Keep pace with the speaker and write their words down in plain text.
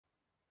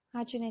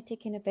Hi,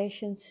 Genetic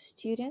Innovations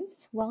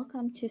students.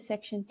 Welcome to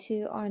Section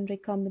 2 on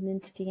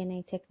Recombinant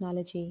DNA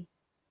Technology.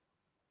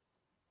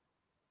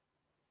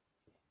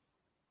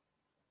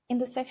 In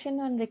the section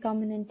on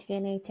recombinant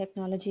DNA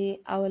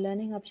technology, our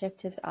learning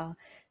objectives are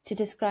to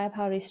describe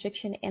how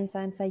restriction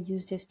enzymes are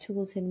used as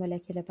tools in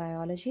molecular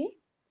biology,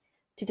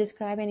 to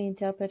describe and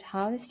interpret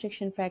how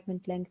restriction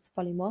fragment length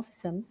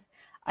polymorphisms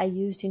are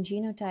used in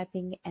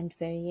genotyping and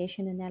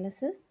variation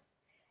analysis,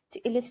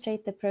 to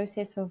illustrate the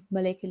process of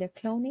molecular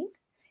cloning,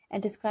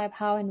 and describe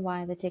how and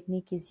why the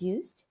technique is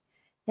used,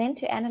 then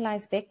to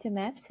analyze vector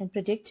maps and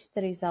predict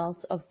the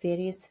results of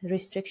various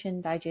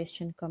restriction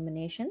digestion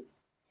combinations,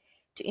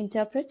 to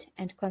interpret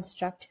and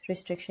construct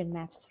restriction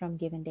maps from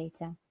given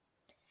data.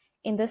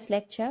 In this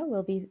lecture,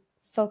 we'll be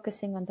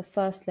focusing on the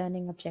first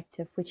learning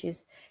objective, which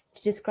is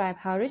to describe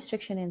how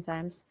restriction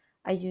enzymes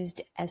are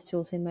used as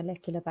tools in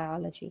molecular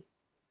biology.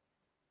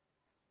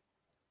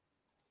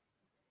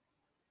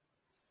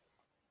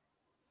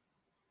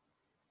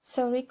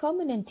 So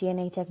recombinant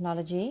DNA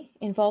technology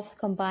involves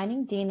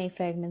combining DNA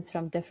fragments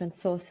from different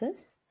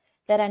sources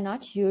that are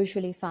not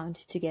usually found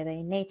together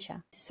in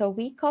nature. So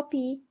we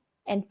copy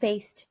and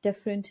paste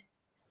different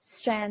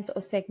strands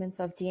or segments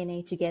of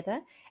DNA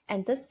together,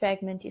 and this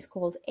fragment is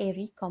called a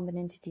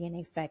recombinant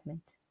DNA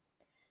fragment.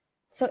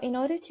 So in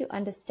order to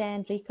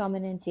understand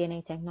recombinant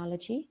DNA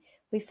technology,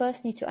 we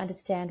first need to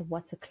understand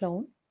what's a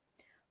clone.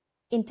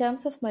 In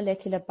terms of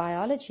molecular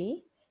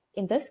biology,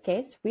 in this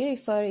case, we're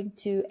referring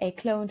to a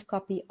cloned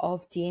copy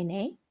of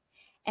DNA,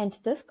 and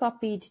this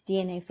copied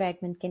DNA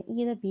fragment can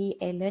either be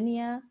a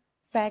linear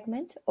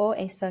fragment or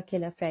a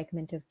circular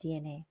fragment of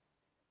DNA.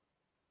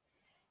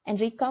 And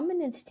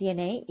recombinant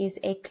DNA is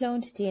a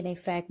cloned DNA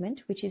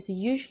fragment, which is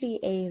usually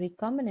a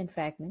recombinant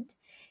fragment,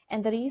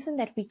 and the reason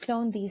that we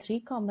clone these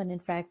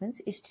recombinant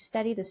fragments is to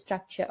study the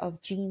structure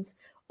of genes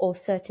or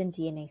certain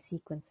DNA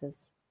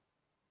sequences.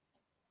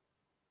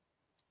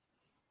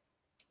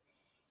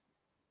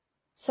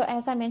 So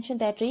as I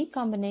mentioned, that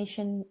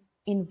recombination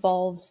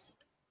involves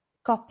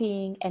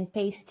copying and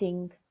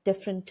pasting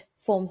different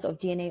forms of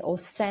DNA or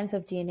strands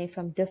of DNA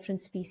from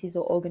different species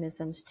or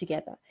organisms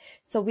together.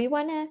 So we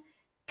want to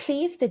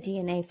cleave the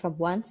DNA from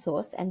one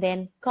source and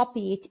then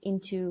copy it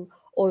into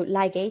or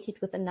ligate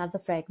it with another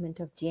fragment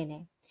of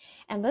DNA.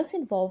 And this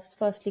involves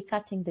firstly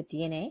cutting the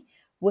DNA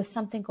with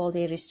something called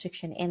a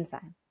restriction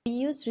enzyme. We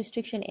use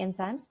restriction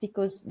enzymes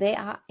because they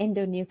are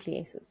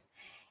endonucleases.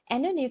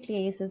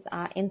 Endonucleases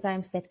are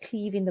enzymes that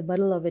cleave in the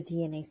middle of a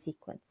DNA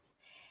sequence.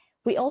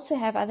 We also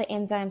have other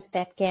enzymes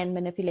that can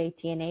manipulate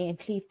DNA and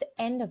cleave the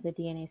end of the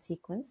DNA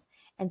sequence,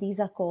 and these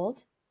are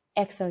called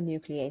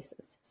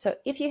exonucleases. So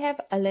if you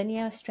have a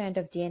linear strand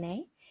of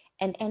DNA,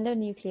 an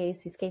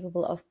endonuclease is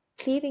capable of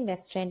cleaving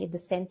that strand in the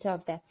center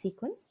of that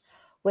sequence,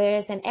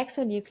 whereas an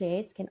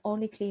exonuclease can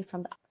only cleave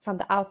from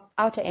the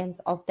outer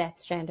ends of that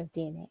strand of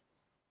DNA.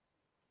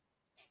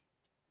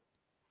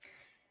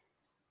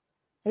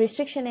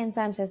 Restriction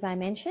enzymes, as I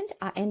mentioned,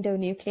 are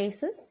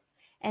endonucleases,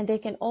 and they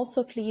can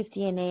also cleave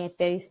DNA at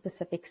very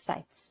specific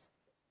sites.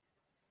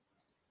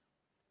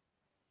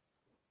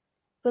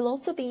 We'll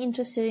also be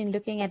interested in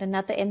looking at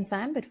another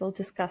enzyme, but we'll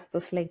discuss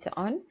this later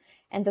on,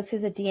 and this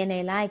is a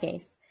DNA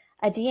ligase.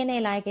 A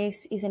DNA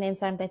ligase is an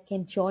enzyme that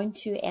can join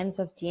two ends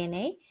of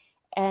DNA,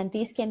 and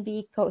these can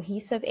be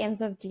cohesive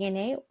ends of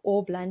DNA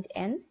or blunt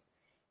ends.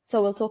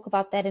 So we'll talk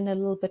about that in a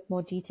little bit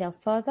more detail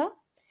further.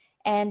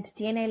 And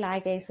DNA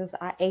ligases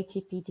are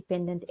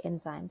ATP-dependent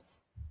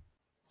enzymes.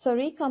 So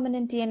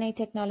recombinant DNA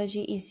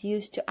technology is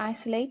used to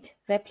isolate,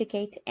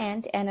 replicate,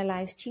 and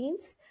analyze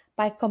genes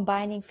by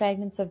combining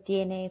fragments of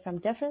DNA from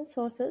different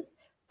sources,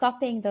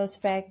 copying those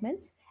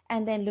fragments,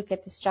 and then look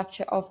at the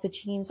structure of the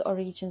genes or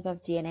regions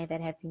of DNA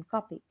that have been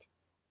copied.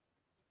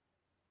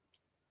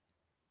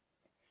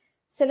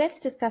 So let's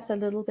discuss a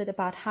little bit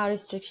about how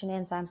restriction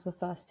enzymes were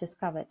first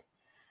discovered.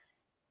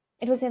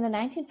 It was in the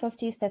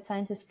 1950s that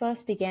scientists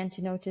first began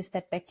to notice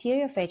that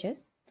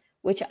bacteriophages,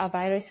 which are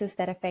viruses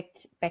that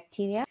affect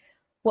bacteria,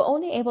 were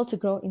only able to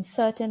grow in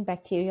certain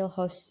bacterial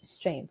host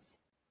strains.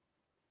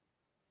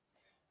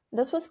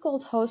 This was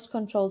called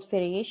host-controlled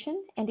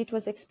variation, and it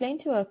was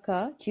explained to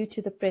occur due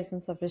to the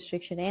presence of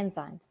restriction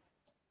enzymes.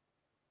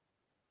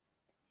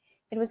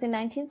 It was in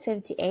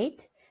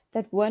 1978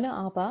 that Werner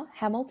Arber,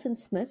 Hamilton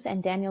Smith,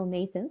 and Daniel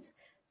Nathans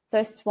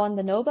first won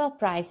the Nobel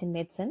Prize in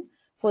Medicine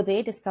for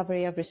their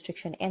discovery of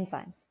restriction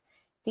enzymes.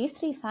 These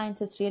three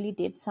scientists really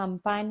did some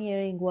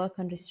pioneering work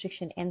on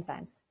restriction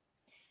enzymes.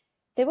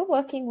 They were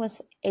working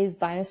with a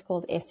virus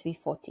called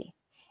SV40,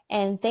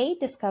 and they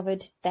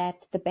discovered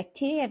that the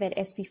bacteria that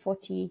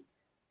SV40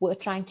 were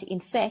trying to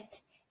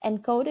infect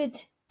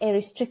encoded a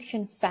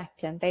restriction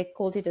factor. They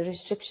called it a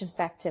restriction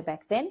factor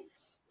back then,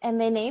 and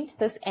they named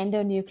this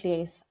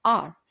endonuclease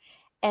R.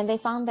 And they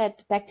found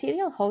that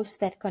bacterial hosts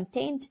that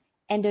contained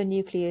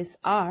endonuclease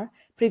R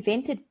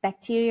prevented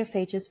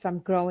bacteriophages from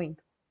growing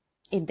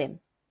in them.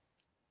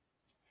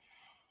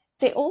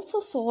 They also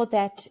saw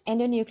that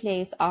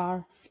endonuclease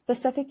R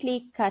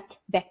specifically cut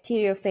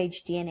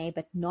bacteriophage DNA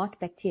but not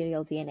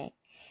bacterial DNA,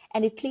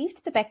 and it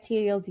cleaved the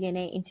bacterial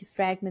DNA into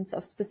fragments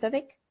of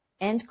specific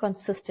and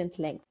consistent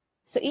length.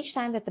 So each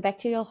time that the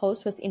bacterial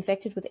host was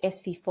infected with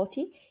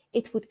SV40,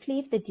 it would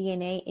cleave the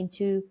DNA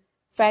into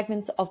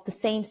fragments of the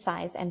same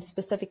size and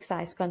specific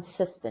size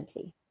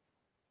consistently.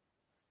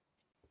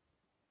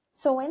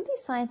 So when the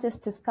scientists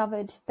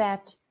discovered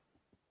that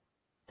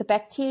the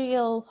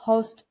bacterial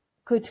host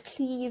could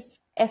cleave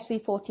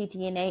SV40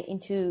 DNA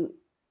into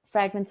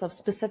fragments of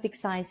specific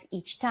size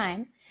each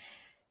time,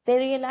 they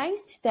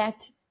realized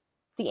that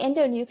the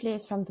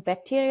endonuclease from the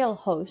bacterial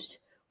host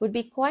would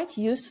be quite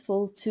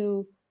useful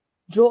to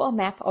draw a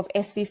map of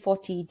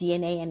SV40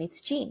 DNA and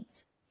its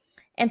genes.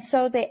 And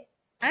so they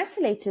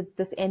isolated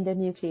this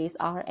endonuclease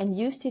R and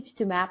used it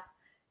to map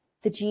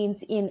the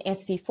genes in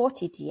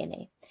SV40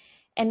 DNA.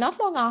 And not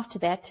long after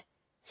that,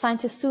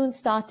 scientists soon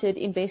started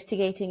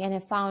investigating and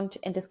have found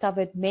and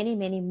discovered many,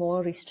 many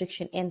more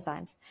restriction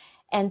enzymes.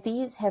 And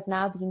these have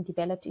now been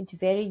developed into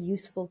very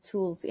useful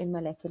tools in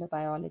molecular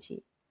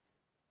biology.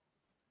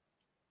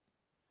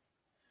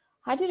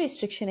 How do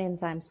restriction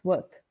enzymes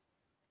work?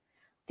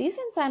 These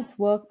enzymes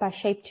work by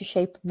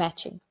shape-to-shape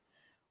matching,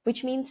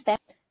 which means that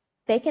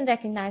they can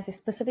recognize a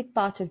specific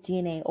part of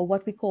DNA, or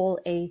what we call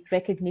a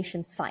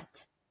recognition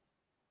site.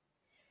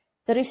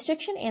 The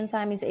restriction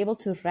enzyme is able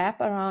to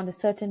wrap around a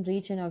certain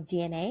region of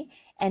DNA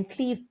and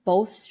cleave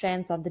both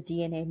strands of the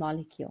DNA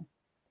molecule.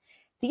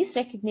 These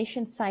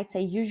recognition sites are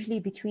usually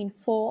between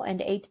 4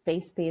 and 8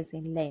 base pairs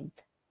in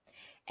length.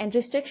 And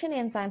restriction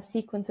enzyme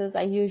sequences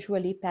are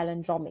usually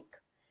palindromic.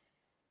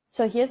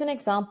 So here's an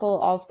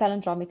example of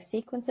palindromic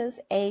sequences,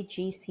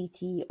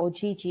 AGCT or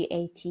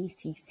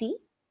GGATCC,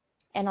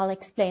 and I'll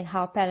explain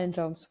how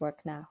palindromes work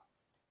now.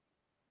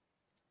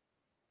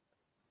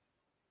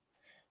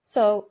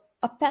 So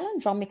a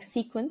palindromic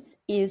sequence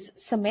is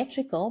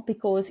symmetrical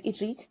because it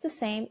reads the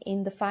same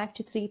in the 5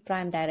 to 3'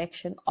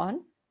 direction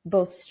on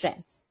both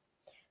strands.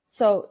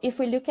 So if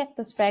we look at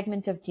this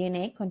fragment of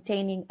DNA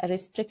containing a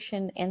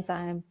restriction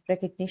enzyme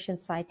recognition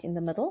site in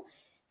the middle,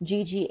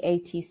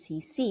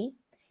 GGATCC,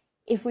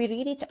 if we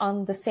read it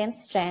on the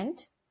sense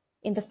strand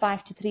in the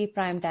 5 to 3'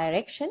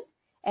 direction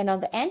and on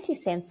the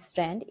antisense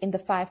strand in the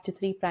 5 to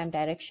 3'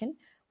 direction,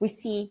 we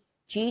see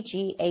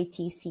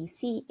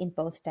GGATCC in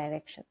both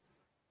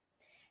directions.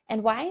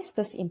 And why is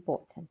this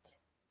important?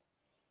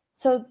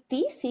 So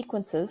these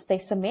sequences, they're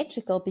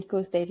symmetrical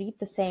because they read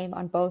the same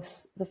on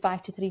both the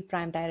 5 to 3'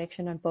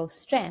 direction on both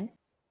strands,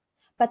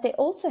 but they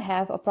also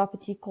have a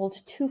property called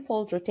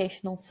twofold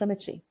rotational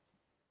symmetry,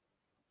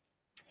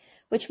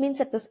 which means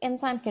that this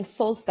enzyme can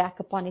fold back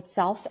upon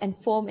itself and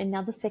form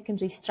another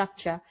secondary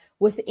structure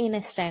within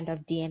a strand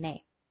of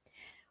DNA.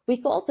 We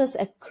call this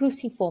a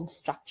cruciform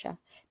structure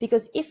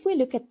because if we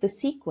look at the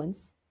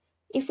sequence,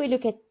 if we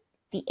look at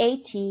the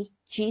AT,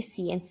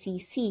 GC, and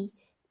CC,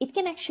 it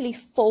can actually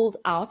fold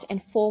out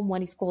and form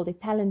what is called a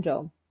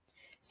palindrome.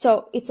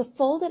 So it's a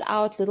folded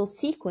out little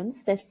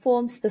sequence that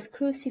forms this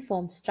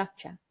cruciform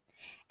structure.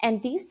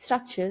 And these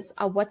structures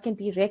are what can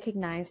be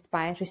recognized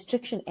by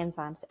restriction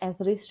enzymes, as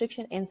the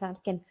restriction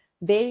enzymes can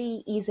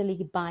very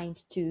easily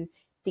bind to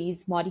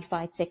these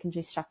modified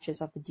secondary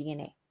structures of the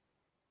DNA.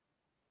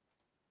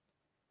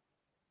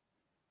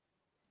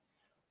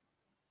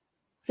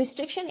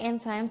 Restriction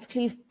enzymes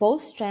cleave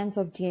both strands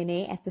of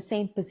DNA at the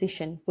same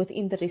position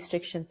within the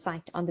restriction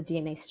site on the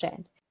DNA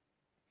strand.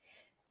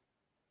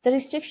 The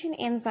restriction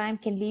enzyme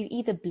can leave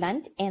either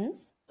blunt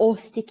ends or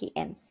sticky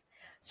ends.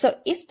 So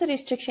if the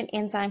restriction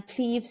enzyme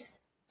cleaves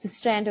the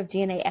strand of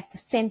DNA at the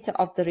center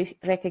of the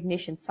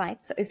recognition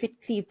site, so if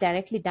it cleaved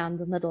directly down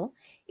the middle,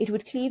 it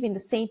would cleave in the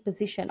same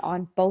position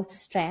on both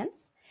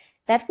strands.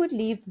 That would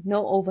leave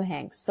no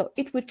overhangs. So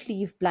it would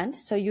cleave blunt,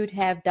 so you'd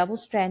have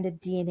double-stranded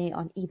DNA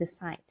on either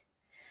side.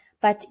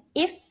 But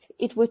if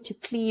it were to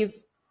cleave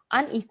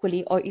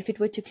unequally, or if it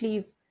were to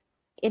cleave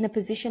in a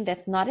position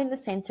that's not in the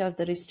center of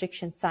the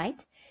restriction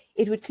site,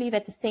 it would cleave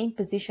at the same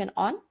position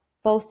on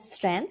both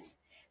strands.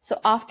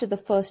 So after the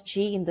first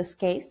G in this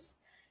case,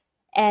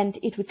 and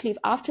it would cleave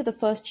after the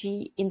first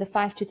G in the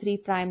 5 to 3'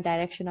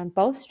 direction on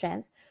both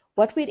strands,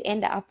 what we'd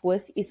end up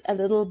with is a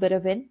little bit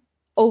of an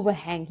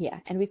overhang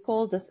here. And we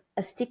call this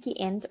a sticky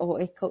end or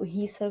a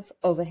cohesive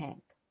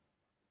overhang.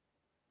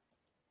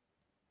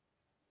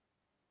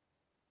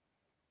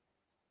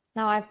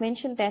 Now, I've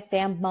mentioned that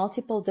there are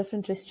multiple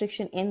different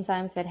restriction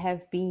enzymes that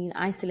have been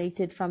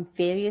isolated from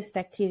various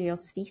bacterial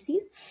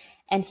species.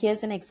 And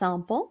here's an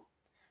example.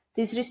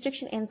 These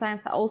restriction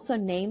enzymes are also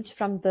named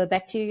from the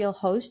bacterial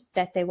host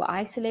that they were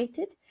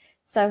isolated.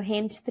 So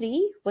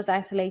HENT3 was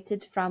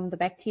isolated from the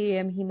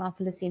bacterium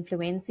Haemophilus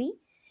influenzae,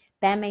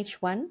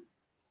 BAMH1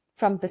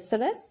 from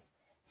Bacillus,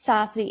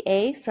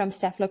 SAR3A from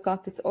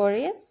Staphylococcus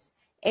aureus,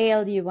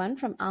 ALU1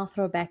 from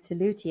Arthrobacter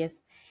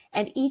luteus.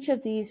 And each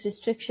of these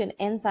restriction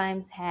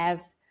enzymes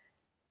have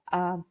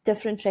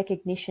different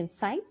recognition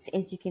sites.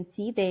 As you can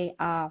see, they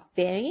are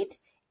varied: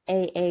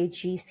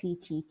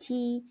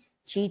 AAGCTT,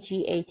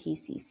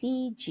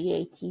 GGATCC,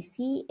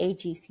 GATC,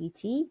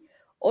 AGCT.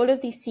 All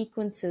of these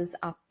sequences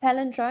are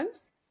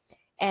palindromes,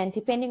 and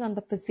depending on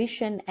the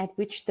position at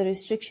which the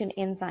restriction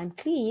enzyme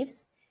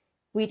cleaves,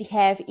 we'd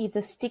have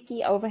either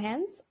sticky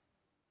overhangs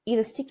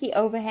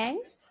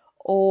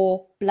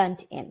or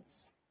blunt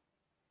ends.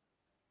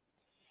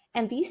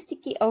 And these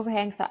sticky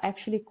overhangs are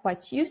actually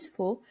quite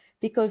useful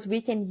because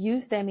we can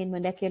use them in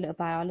molecular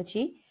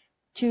biology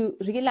to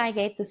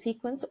religate the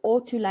sequence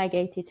or to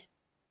ligate it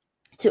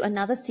to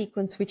another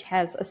sequence which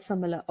has a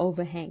similar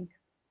overhang.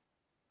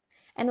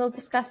 And we'll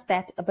discuss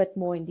that a bit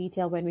more in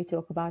detail when we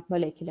talk about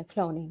molecular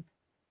cloning.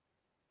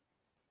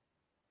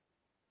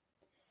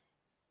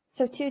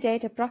 So to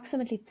date,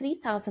 approximately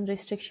 3,000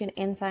 restriction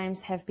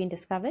enzymes have been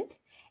discovered,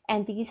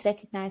 and these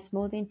recognize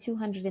more than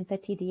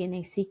 230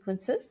 DNA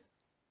sequences.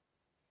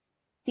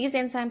 These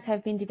enzymes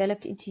have been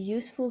developed into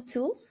useful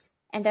tools,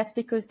 and that's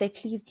because they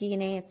cleave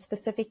DNA at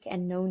specific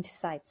and known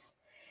sites.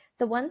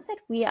 The ones that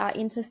we are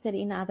interested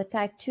in are the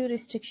type 2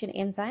 restriction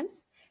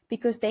enzymes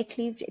because they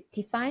cleave at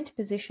defined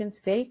positions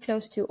very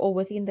close to or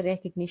within the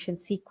recognition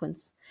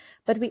sequence.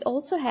 But we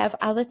also have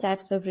other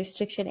types of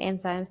restriction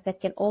enzymes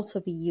that can also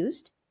be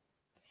used.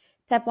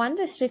 Type 1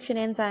 restriction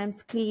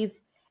enzymes cleave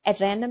at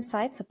random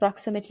sites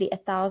approximately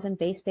 1,000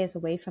 base pairs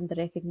away from the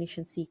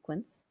recognition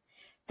sequence.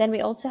 Then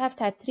we also have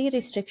type 3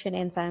 restriction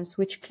enzymes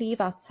which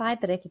cleave outside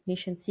the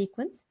recognition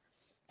sequence.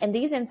 And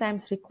these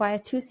enzymes require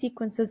two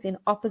sequences in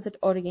opposite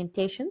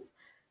orientations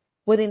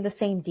within the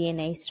same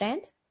DNA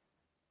strand.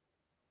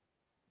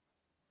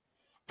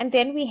 And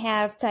then we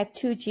have type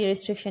 2G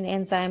restriction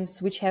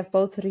enzymes, which have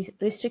both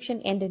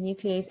restriction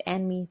endonuclease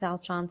and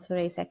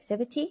methyltransferase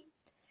activity.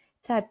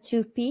 Type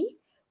 2P,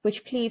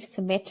 which cleaves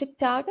symmetric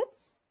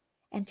targets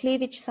and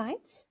cleavage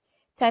sites.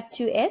 Type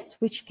 2S,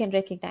 which can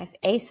recognize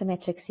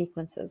asymmetric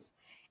sequences.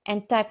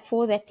 And type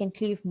 4 that can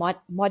cleave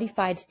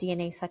modified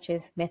DNA, such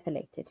as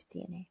methylated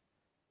DNA.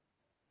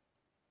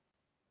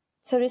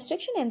 So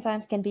restriction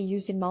enzymes can be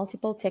used in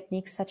multiple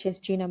techniques such as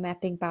genome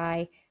mapping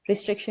by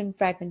restriction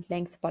fragment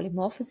length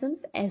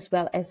polymorphisms as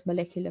well as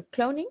molecular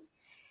cloning.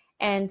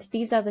 And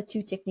these are the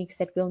two techniques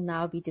that we'll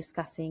now be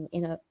discussing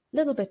in a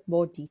little bit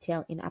more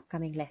detail in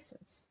upcoming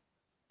lessons.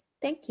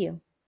 Thank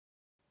you.